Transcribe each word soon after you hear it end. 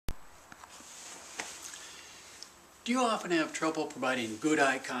Do you often have trouble providing good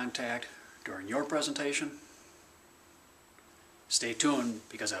eye contact during your presentation? Stay tuned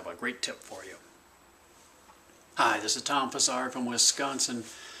because I have a great tip for you. Hi, this is Tom Fassard from Wisconsin.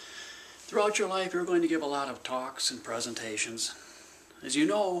 Throughout your life, you're going to give a lot of talks and presentations. As you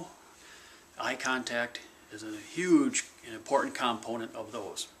know, eye contact is a huge and important component of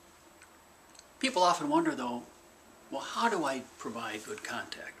those. People often wonder though, well, how do I provide good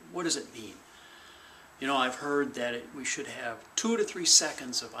contact? What does it mean? You know, I've heard that we should have 2 to 3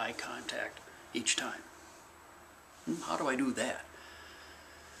 seconds of eye contact each time. How do I do that?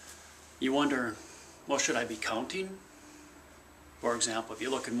 You wonder, well, should I be counting? For example, if you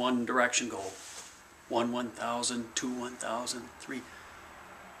look in one direction, go 1, 1,000, 2, 1,000, 3.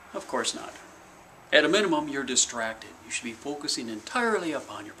 Of course not. At a minimum, you're distracted. You should be focusing entirely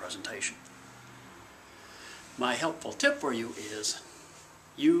upon your presentation. My helpful tip for you is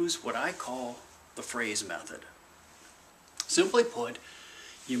use what I call the phrase method. Simply put,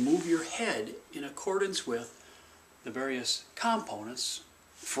 you move your head in accordance with the various components,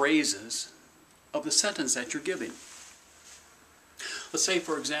 phrases of the sentence that you're giving. Let's say,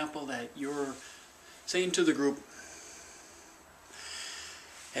 for example, that you're saying to the group,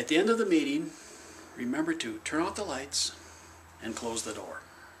 at the end of the meeting, remember to turn out the lights and close the door.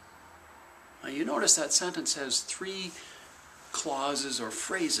 Now you notice that sentence has 3 clauses or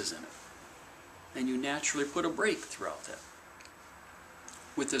phrases in it, and you naturally put a break throughout that.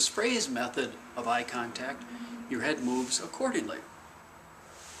 With this phrase method of eye contact, your head moves accordingly,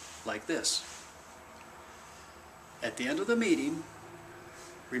 like this. At the end of the meeting,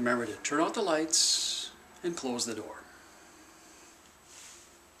 remember to turn out the lights and close the door.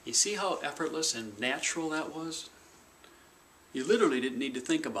 You see how effortless and natural that was? You literally didn't need to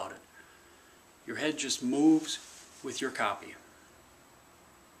think about it. Your head just moves with your copy.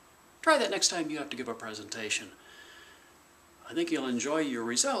 Try that next time you have to give a presentation. I think you'll enjoy your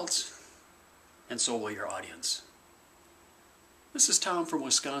results, and so will your audience. This is Tom from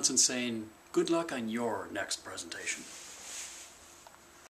Wisconsin saying good luck on your next presentation.